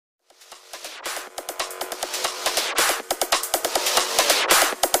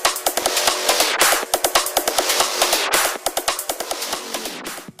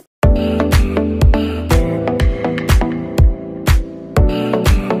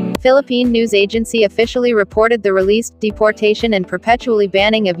Philippine news agency officially reported the released, deportation and perpetually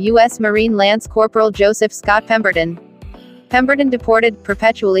banning of U.S. Marine Lance Corporal Joseph Scott Pemberton. Pemberton deported,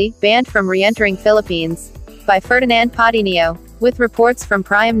 perpetually banned from re-entering Philippines. By Ferdinand Padinio. With reports from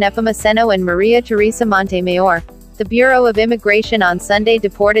Priam Nepomuceno and Maria Teresa Montemayor. The Bureau of Immigration on Sunday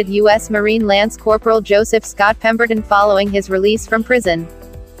deported U.S. Marine Lance Corporal Joseph Scott Pemberton following his release from prison.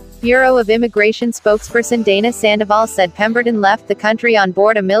 Bureau of Immigration spokesperson Dana Sandoval said Pemberton left the country on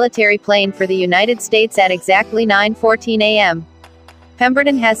board a military plane for the United States at exactly 9:14 a.m.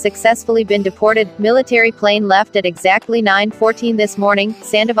 Pemberton has successfully been deported. Military plane left at exactly 9:14 this morning,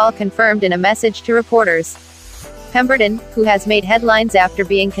 Sandoval confirmed in a message to reporters. Pemberton, who has made headlines after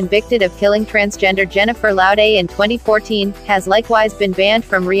being convicted of killing transgender Jennifer Laude in 2014, has likewise been banned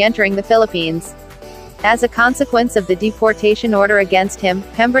from re-entering the Philippines. As a consequence of the deportation order against him,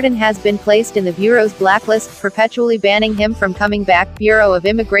 Pemberton has been placed in the Bureau's blacklist, perpetually banning him from coming back, Bureau of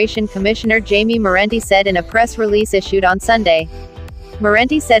Immigration Commissioner Jamie Morenti said in a press release issued on Sunday.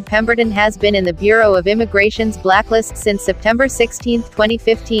 Morenti said Pemberton has been in the Bureau of Immigration's blacklist since September 16,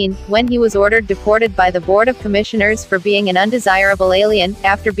 2015, when he was ordered deported by the Board of Commissioners for being an undesirable alien,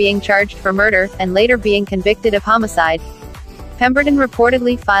 after being charged for murder, and later being convicted of homicide. Pemberton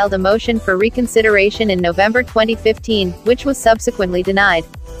reportedly filed a motion for reconsideration in November 2015, which was subsequently denied.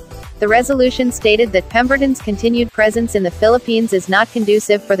 The resolution stated that Pemberton's continued presence in the Philippines is not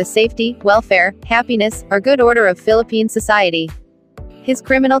conducive for the safety, welfare, happiness, or good order of Philippine society. His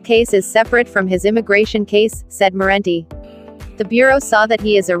criminal case is separate from his immigration case, said Morenti. The Bureau saw that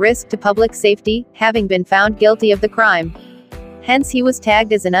he is a risk to public safety, having been found guilty of the crime. Hence he was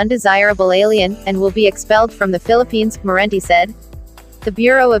tagged as an undesirable alien, and will be expelled from the Philippines, Morenti said. The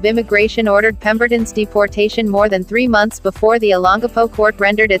Bureau of Immigration ordered Pemberton's deportation more than 3 months before the Olongapo court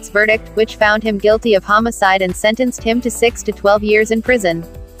rendered its verdict, which found him guilty of homicide and sentenced him to 6 to 12 years in prison.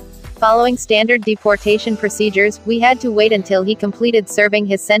 Following standard deportation procedures, we had to wait until he completed serving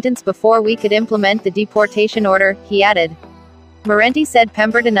his sentence before we could implement the deportation order, he added. Morenti said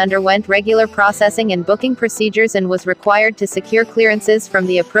Pemberton underwent regular processing and booking procedures and was required to secure clearances from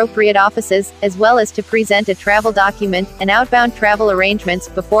the appropriate offices, as well as to present a travel document, and outbound travel arrangements,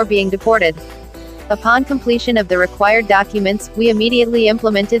 before being deported. Upon completion of the required documents, we immediately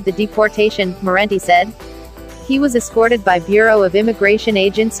implemented the deportation, Morenti said. He was escorted by Bureau of Immigration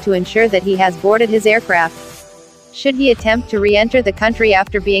agents to ensure that he has boarded his aircraft. Should he attempt to re-enter the country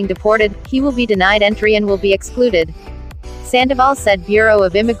after being deported, he will be denied entry and will be excluded. Sandoval said Bureau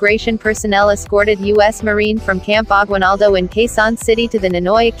of Immigration personnel escorted U.S. Marine from Camp Aguinaldo in Quezon City to the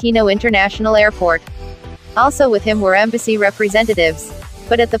Ninoy Aquino International Airport. Also with him were embassy representatives.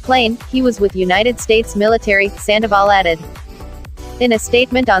 But at the plane, he was with United States military, Sandoval added. In a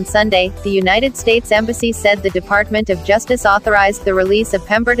statement on Sunday, the United States Embassy said the Department of Justice authorized the release of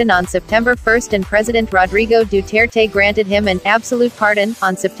Pemberton on September 1 and President Rodrigo Duterte granted him an absolute pardon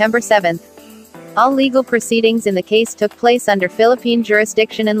on September 7. All legal proceedings in the case took place under Philippine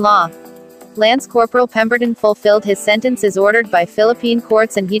jurisdiction and law. Lance Corporal Pemberton fulfilled his sentence as ordered by Philippine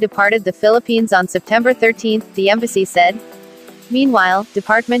courts and he departed the Philippines on September 13, the embassy said. Meanwhile,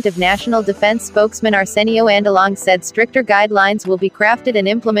 Department of National Defense spokesman Arsenio Andalong said stricter guidelines will be crafted and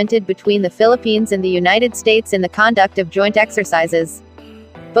implemented between the Philippines and the United States in the conduct of joint exercises.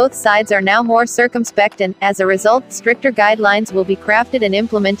 Both sides are now more circumspect and, as a result, stricter guidelines will be crafted and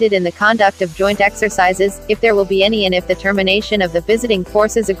implemented in the conduct of joint exercises, if there will be any, and if the termination of the Visiting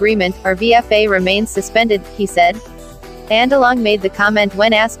Forces Agreement, or VFA, remains suspended, he said. Andalong made the comment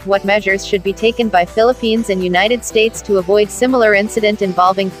when asked what measures should be taken by Philippines and United States to avoid similar incident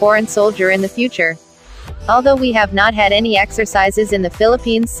involving foreign soldier in the future. Although we have not had any exercises in the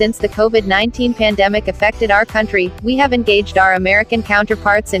Philippines since the COVID-19 pandemic affected our country, we have engaged our American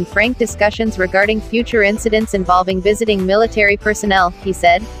counterparts in frank discussions regarding future incidents involving visiting military personnel, he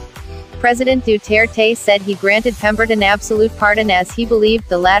said. President Duterte said he granted Pemberton absolute pardon as he believed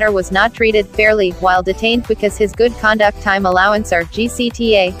the latter was not treated fairly while detained because his Good Conduct Time Allowance or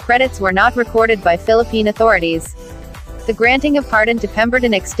GCTA credits were not recorded by Philippine authorities. The granting of pardon to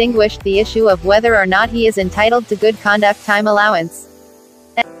Pemberton extinguished the issue of whether or not he is entitled to Good Conduct Time Allowance.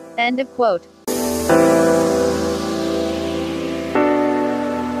 End of quote.